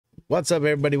What's up,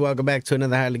 everybody? Welcome back to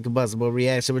another highly combustible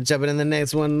reaction. We're jumping in the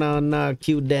next one on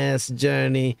Qdance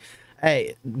journey.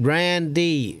 Hey,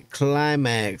 Randy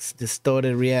Qlimax,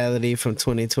 Distorted Reality from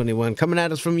 2021. Coming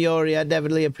at us from Yori. I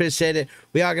definitely appreciate it.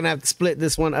 We are going to have to split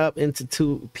this one up into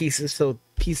two pieces. So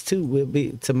piece two will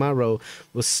be tomorrow.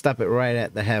 We'll stop it right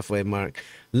at the halfway mark.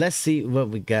 Let's see what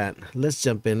we got. Let's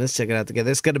jump in. Let's check it out together.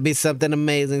 It's going to be something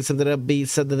amazing, something upbeat,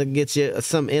 something to get you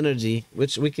some energy,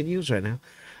 which we could use right now.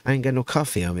 I ain't got no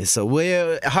coffee on me, so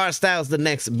hardstyle's the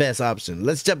next best option.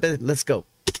 Let's jump in. Let's go.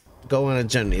 Go on a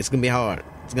journey. It's gonna be hard.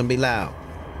 It's gonna be loud.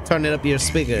 Turn it up your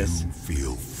speakers.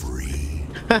 Feel free.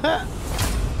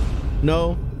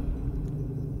 No.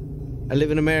 I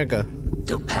live in America.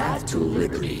 The path to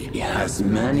liberty has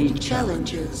many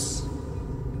challenges.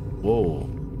 Whoa.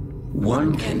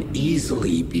 One can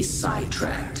easily be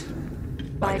sidetracked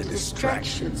by the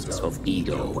distractions of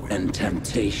ego and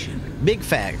temptation. Big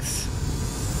facts.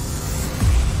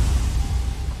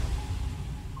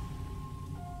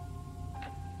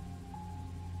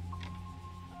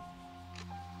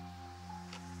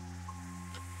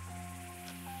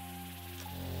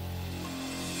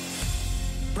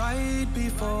 Right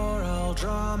before I'll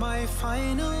draw my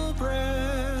final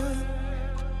breath.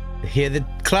 Hear the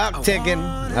clock ticking.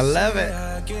 I love it.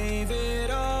 I gave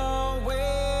it all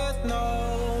with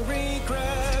no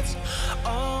regrets.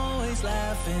 Always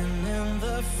laughing in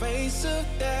the face of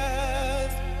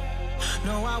death.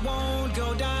 No, I won't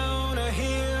go down a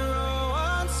hero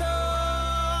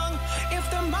unsung. If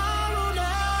tomorrow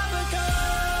never comes.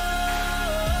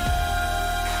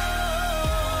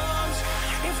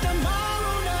 If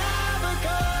tomorrow never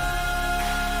comes,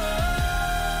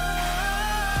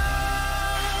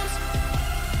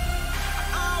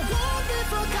 I won't be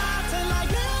forgotten like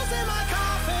nails in my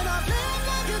coffin. I've lived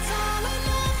like it's all or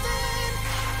nothing.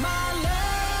 My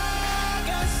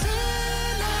legacy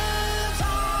lives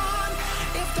on.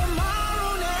 If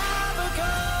tomorrow never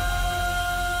comes.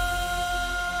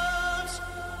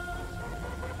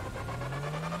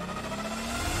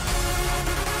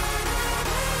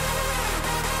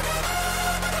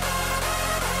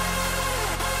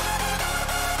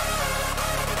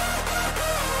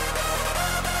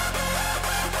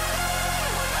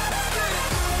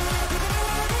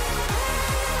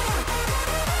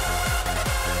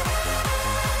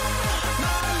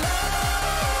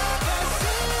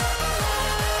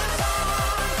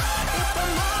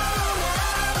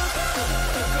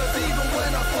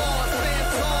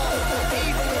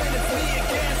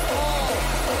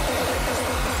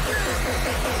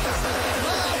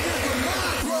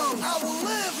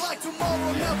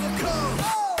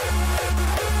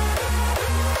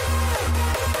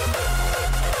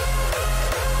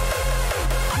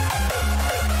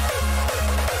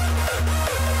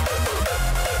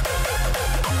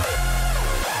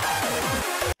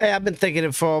 Hey, I've been thinking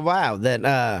it for a while that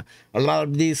a lot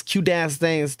of these Qdance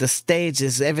things, the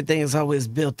stages, everything is always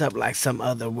built up like some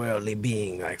otherworldly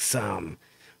being, like some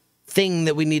thing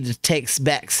that we need to take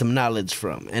back some knowledge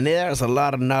from. And there's a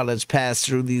lot of knowledge passed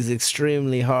through these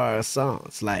extremely hard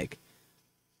songs, like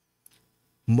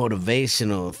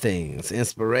motivational things,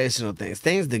 inspirational things,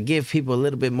 things that give people a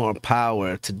little bit more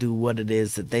power to do what it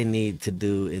is that they need to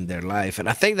do in their life. And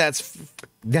I think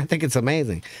it's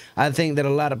amazing. I think that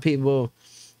a lot of people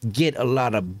get a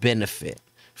lot of benefit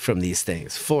from these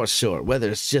things, for sure. Whether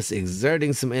it's just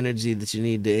exerting some energy that you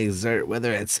need to exert,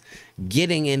 whether it's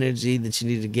getting energy that you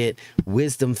need to get,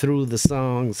 wisdom through the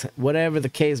songs, whatever the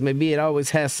case may be, it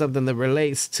always has something that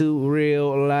relates to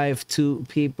real life, to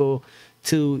people,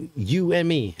 to you and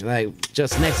me, like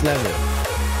just next level.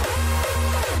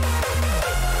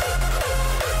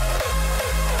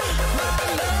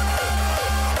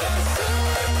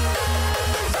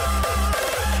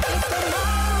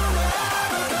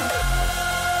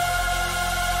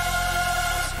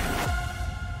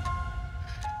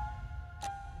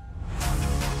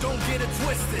 Don't get it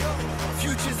twisted,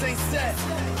 futures ain't set,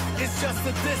 it's just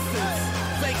a distance,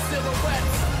 fake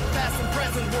silhouettes, past and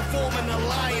present will form an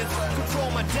alliance,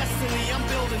 control my destiny, I'm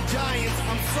building giants,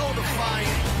 I'm so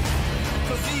defiant,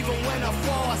 cause even when I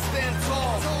fall I stand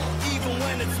tall, even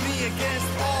when it's me against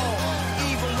all,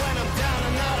 even when I'm down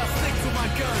and out I stick to my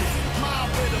guns, my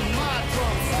rhythm, my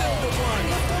drum, still the one.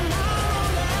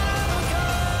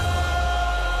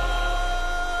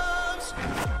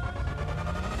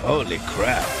 Holy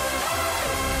crap.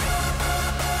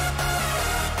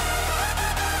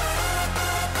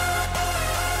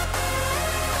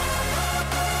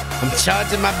 I'm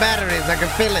charging my batteries. I can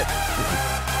feel it.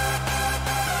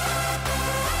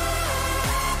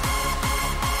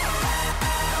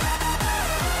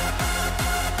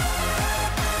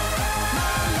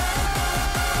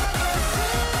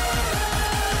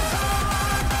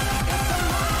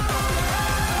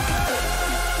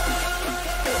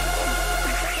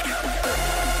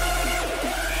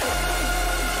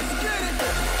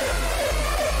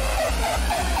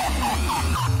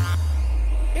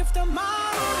 if tomorrow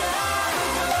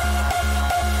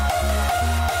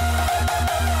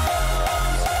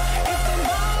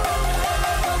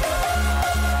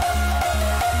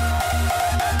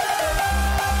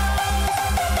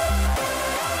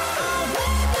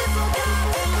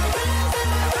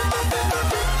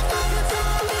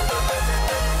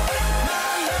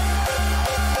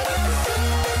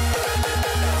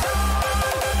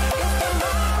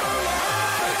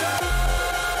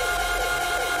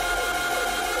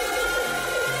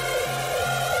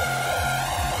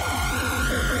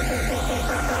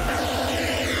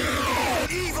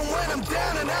Even when I'm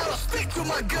down and out, I'll stick to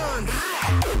my guns.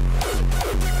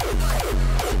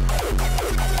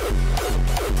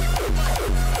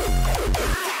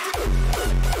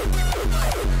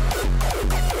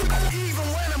 Even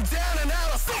when I'm down and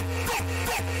out, I'll stick to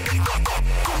my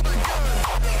guns.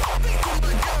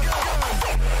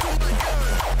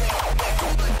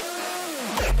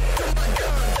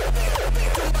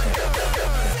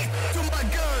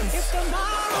 if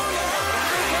tomorrow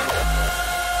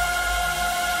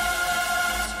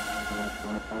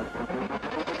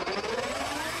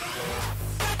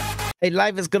Hey,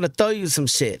 life is gonna throw you some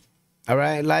shit. All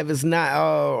right, life is not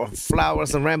all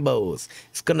flowers and rainbows.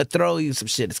 It's gonna throw you some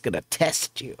shit. It's gonna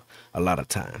test you a lot of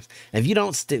times. If you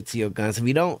don't stick to your guns, if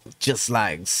you don't just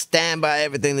like stand by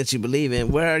everything that you believe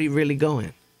in, where are you really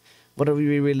going? What are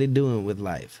we really doing with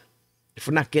life? If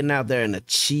we're not getting out there and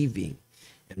achieving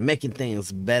and making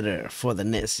things better for the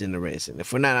next generation,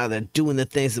 if we're not out there doing the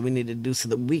things that we need to do so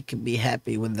that we can be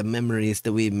happy with the memories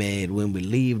that we made when we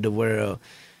leave the world.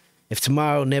 If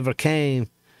tomorrow never came,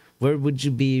 where would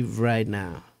you be right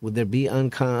now? Would there be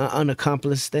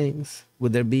unaccomplished things?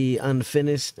 Would there be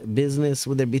unfinished business?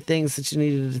 Would there be things that you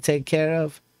needed to take care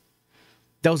of?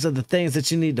 Those are the things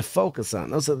that you need to focus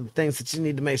on. Those are the things that you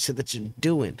need to make sure that you're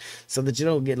doing so that you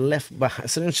don't get left behind,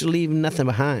 so that you leave nothing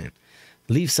behind.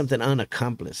 Leave something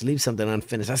unaccomplished. Leave something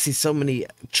unfinished. I see so many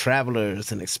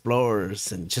travelers and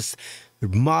explorers and just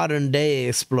modern day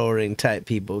exploring type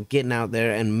people getting out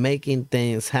there and making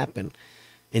things happen.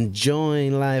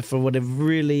 Enjoying life for what it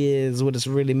really is, what it's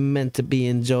really meant to be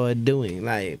enjoyed doing.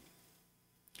 Like,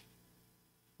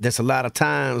 there's a lot of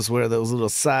times where those little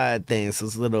side things,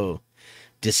 those little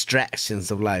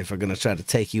distractions of life are going to try to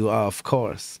take you off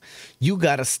course. You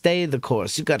got to stay the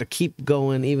course. You got to keep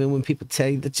going even when people tell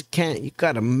you that you can't. You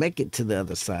got to make it to the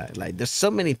other side. Like, there's so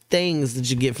many things that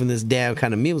you get from this damn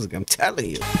kind of music. I'm telling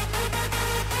you.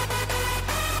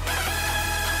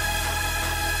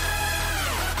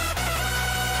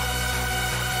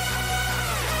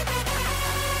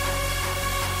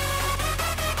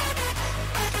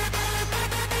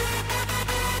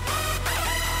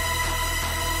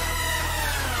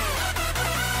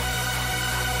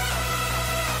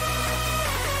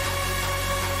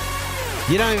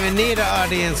 You don't even need an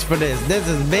audience for this. This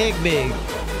is big, big.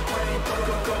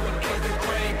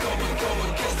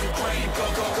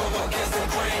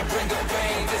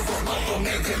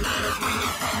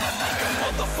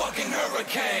 Motherfucking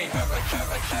hurricane.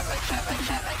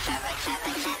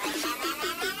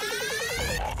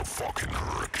 Motherfucking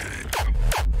hurricane.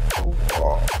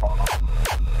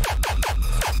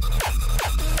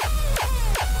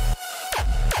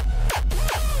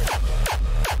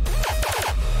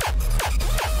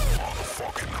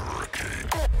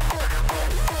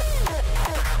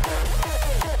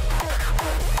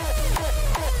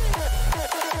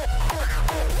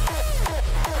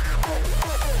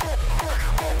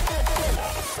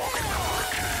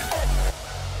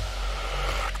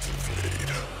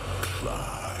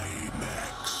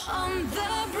 On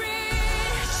the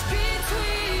bridge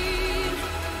between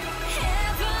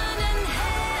heaven and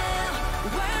hell,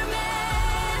 where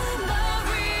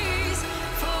memories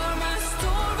form a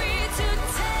story to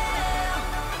tell.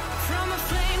 From a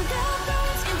flame that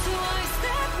burns into ice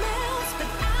that melts,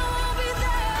 but I will be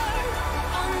there.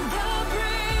 On the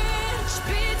bridge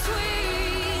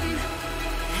between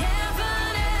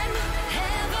heaven and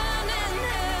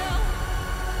hell.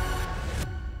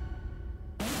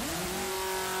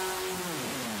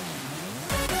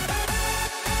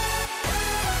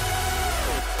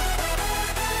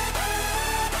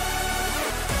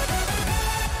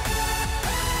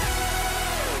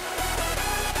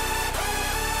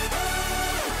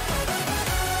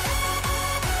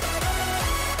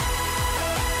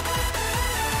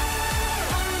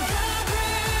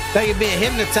 Like you're being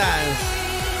hypnotized.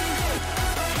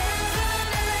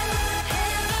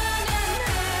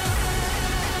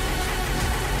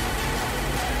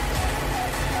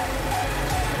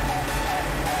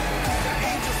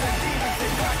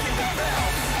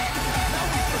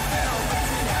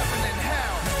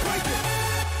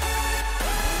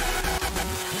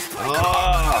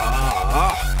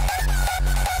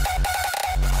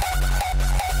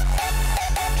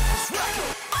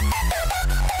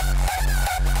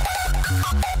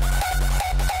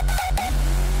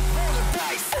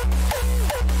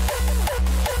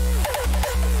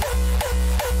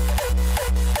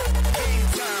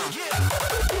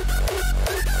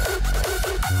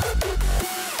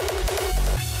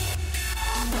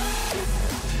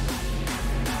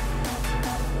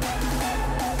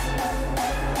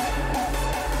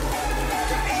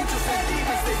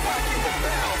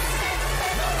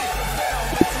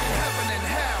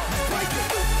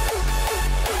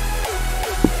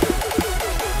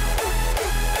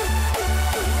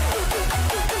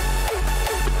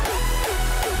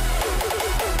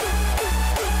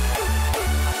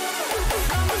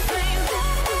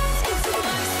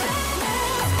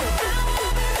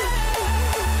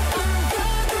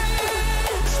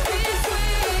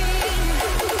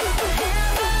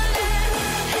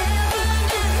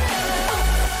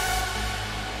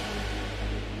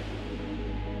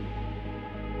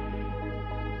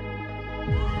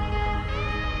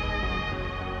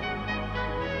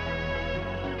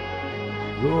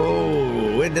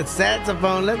 Whoa, with the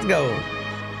saxophone, let's go.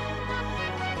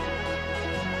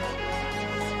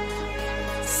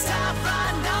 Stop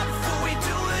right now before we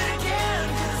do it again,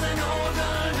 'cause I know we're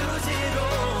gonna lose it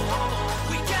all.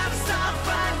 We gotta stop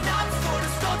right now before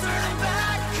there's no turning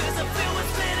back, 'cause I feel we're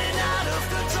spinning out of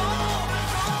control.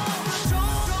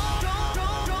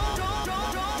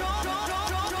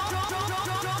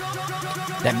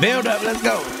 That build up, let's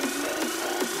go.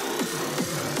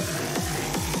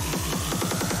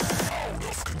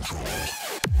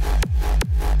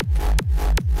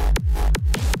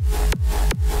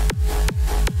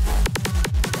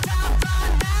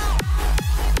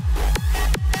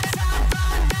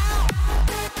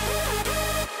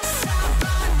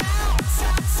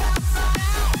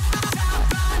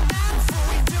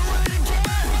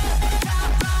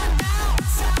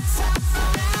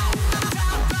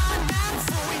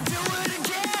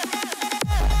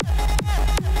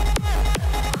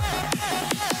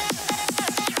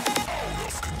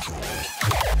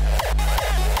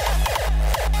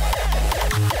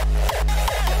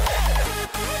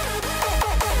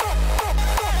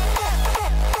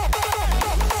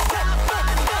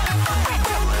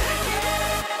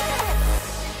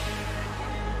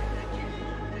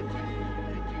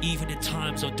 Even in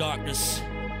times of darkness,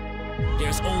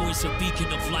 there's always a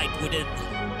beacon of light within.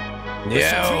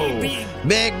 Yo, big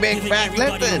Giving back,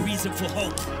 everybody a listen. reason for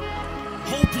hope.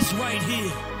 Hope is right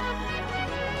here.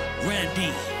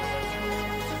 Randy.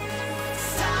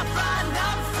 Stop right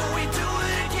now before we do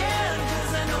it again,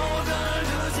 'cause I know we're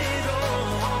gonna lose it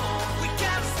all. We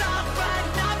gotta stop right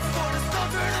now before there's no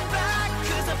turning back,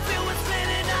 'cause I feel we're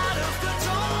spinning out of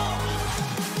control.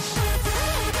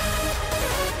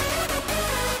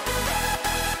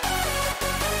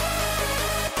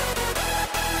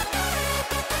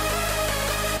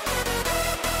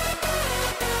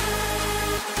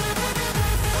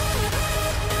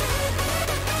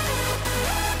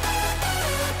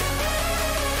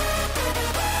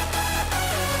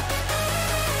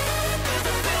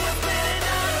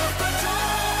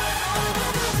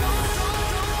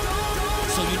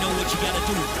 So you know what you gotta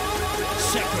do.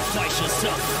 Sacrifice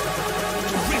yourself.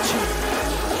 To Richard.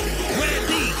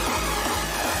 Randy.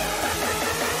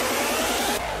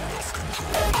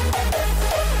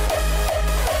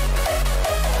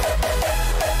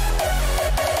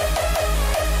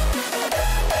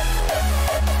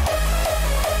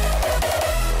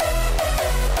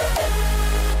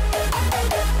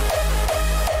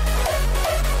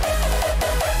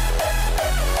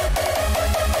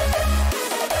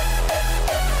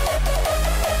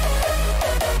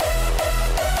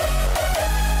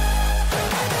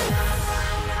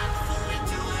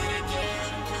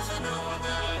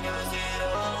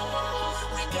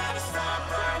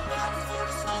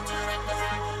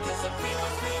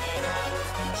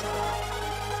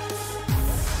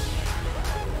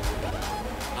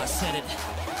 I said it.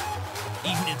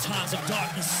 Even in times of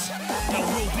darkness, there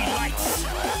will be lights.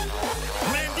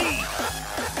 Randy.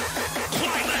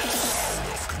 Qlimax.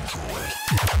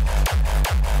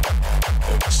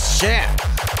 Shit.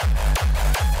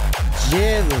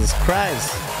 Jesus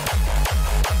Christ.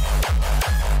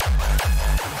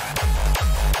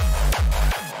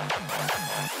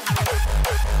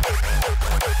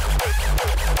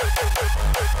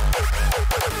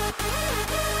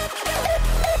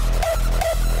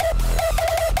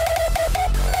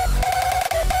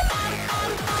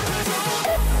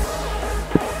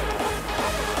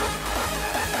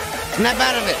 Snap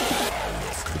out of it.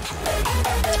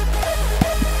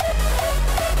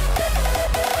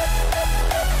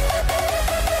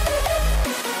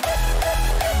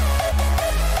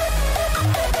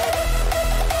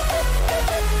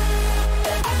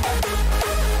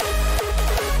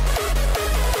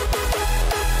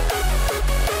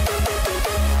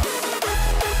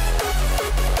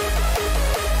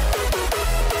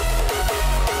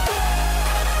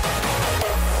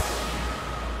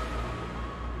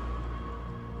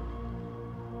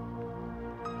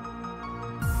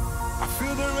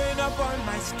 the rain upon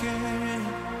my skin.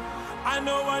 I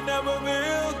know I never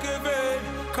will give in.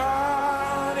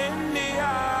 Caught in the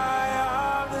eye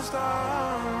of the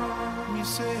storm, you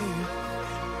say.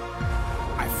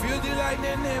 I feel the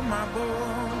lightning in my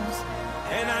bones,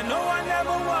 and I know I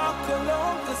never walk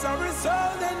alone, 'cause I'm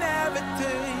resolved in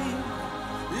everything.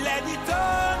 Let it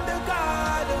thunder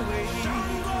guard away.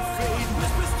 Fate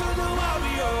whispers to the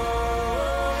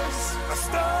warriors. A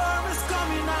storm is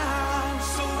coming out.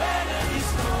 So weather this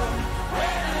storm,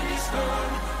 weather this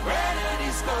storm, weather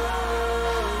this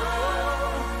storm.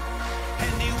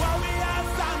 And the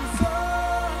warriors answer.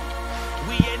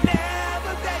 We ain't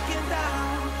never backing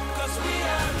down. 'Cause we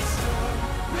are the storm,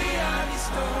 we are the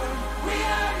storm, we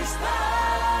are the storm.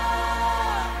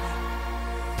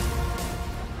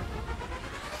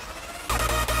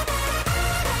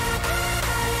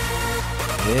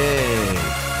 Yeah.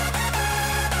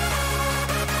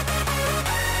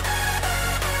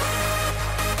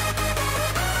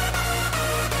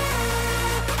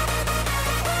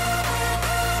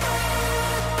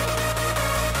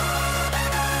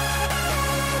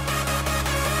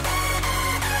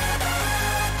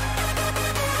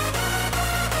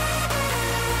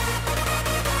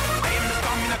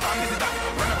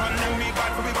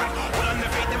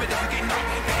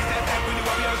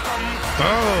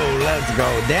 Oh, let's go.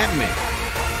 Damn it.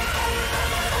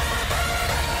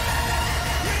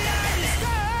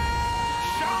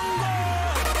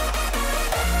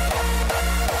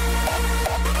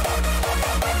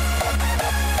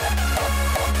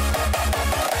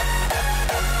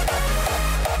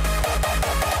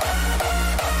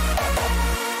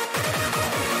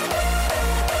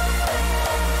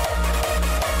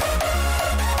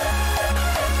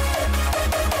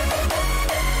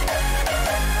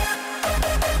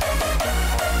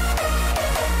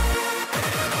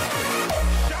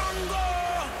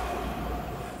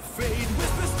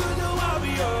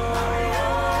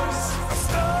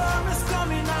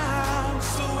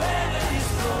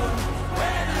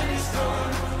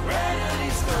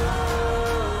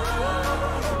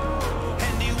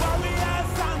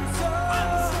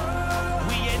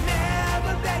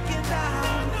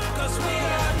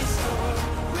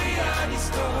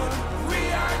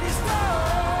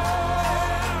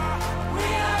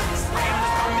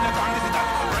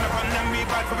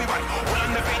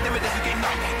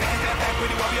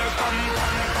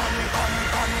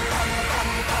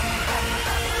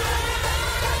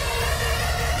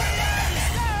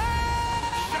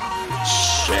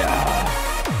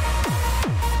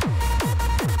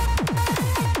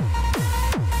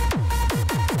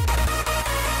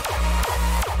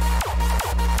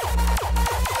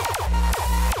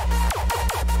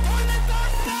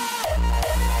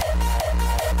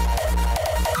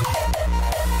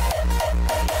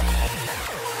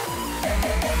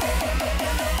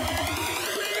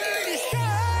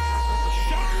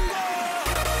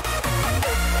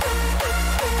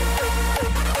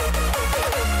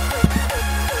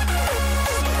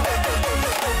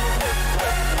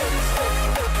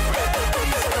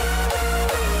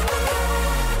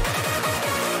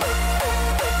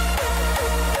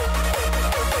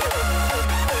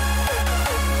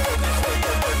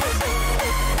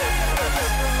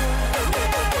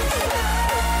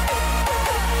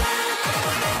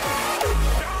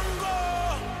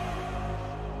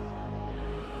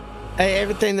 Hey,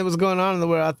 everything that was going on in the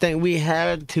world, I think we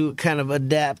had to kind of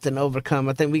adapt and overcome.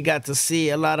 I think we got to see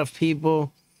a lot of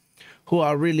people who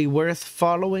are really worth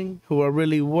following, who are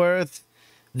really worth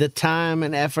the time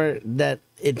and effort that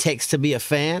it takes to be a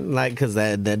fan, like, because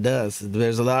that does.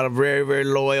 There's a lot of very, very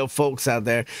loyal folks out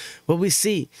there. But we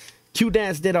see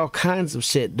Qdance did all kinds of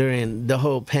shit during the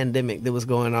whole pandemic that was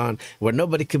going on, where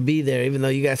nobody could be there, even though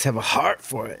you guys have a heart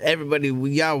for it. Everybody,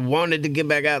 y'all wanted to get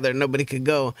back out there, nobody could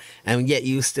go, and yet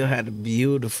you still had a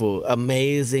beautiful,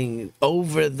 amazing,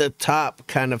 over-the-top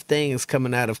kind of things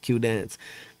coming out of Qdance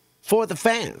for the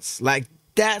fans. Like,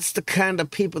 that's the kind of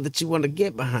people that you want to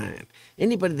get behind.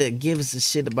 Anybody that gives a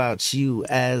shit about you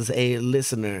as a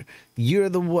listener, you're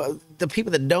the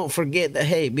people that don't forget that,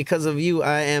 hey, because of you,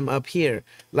 I am up here.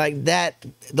 Like that,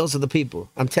 those are the people.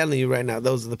 I'm telling you right now,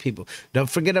 those are the people. Don't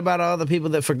forget about all the people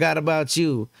that forgot about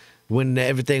you when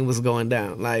everything was going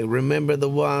down. Like, remember the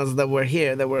ones that were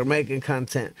here, that were making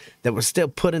content, that were still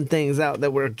putting things out,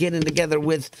 that were getting together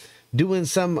with doing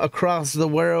some across the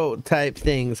world type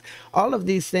things. All of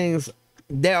these things,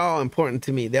 they're all important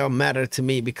to me. They all matter to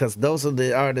me because those are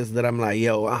the artists that I'm like,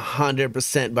 yo,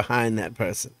 100% behind that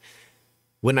person.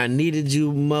 When I needed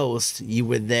you most, you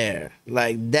were there.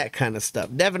 Like that kind of stuff.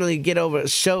 Definitely get over,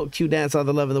 show Qdance all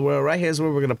the love in the world. Right here's where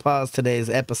we're going to pause today's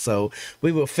episode.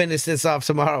 We will finish this off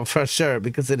tomorrow for sure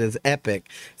because it is epic.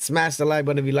 Smash the like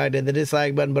button if you liked it, the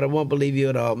dislike button, but I won't believe you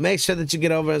at all. Make sure that you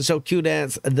get over and show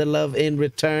Qdance the love in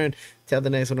return. Till the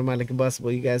next one of my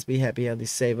Combustible. You guys be happy, healthy,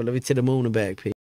 safe. I love you to the moon and back. Peace.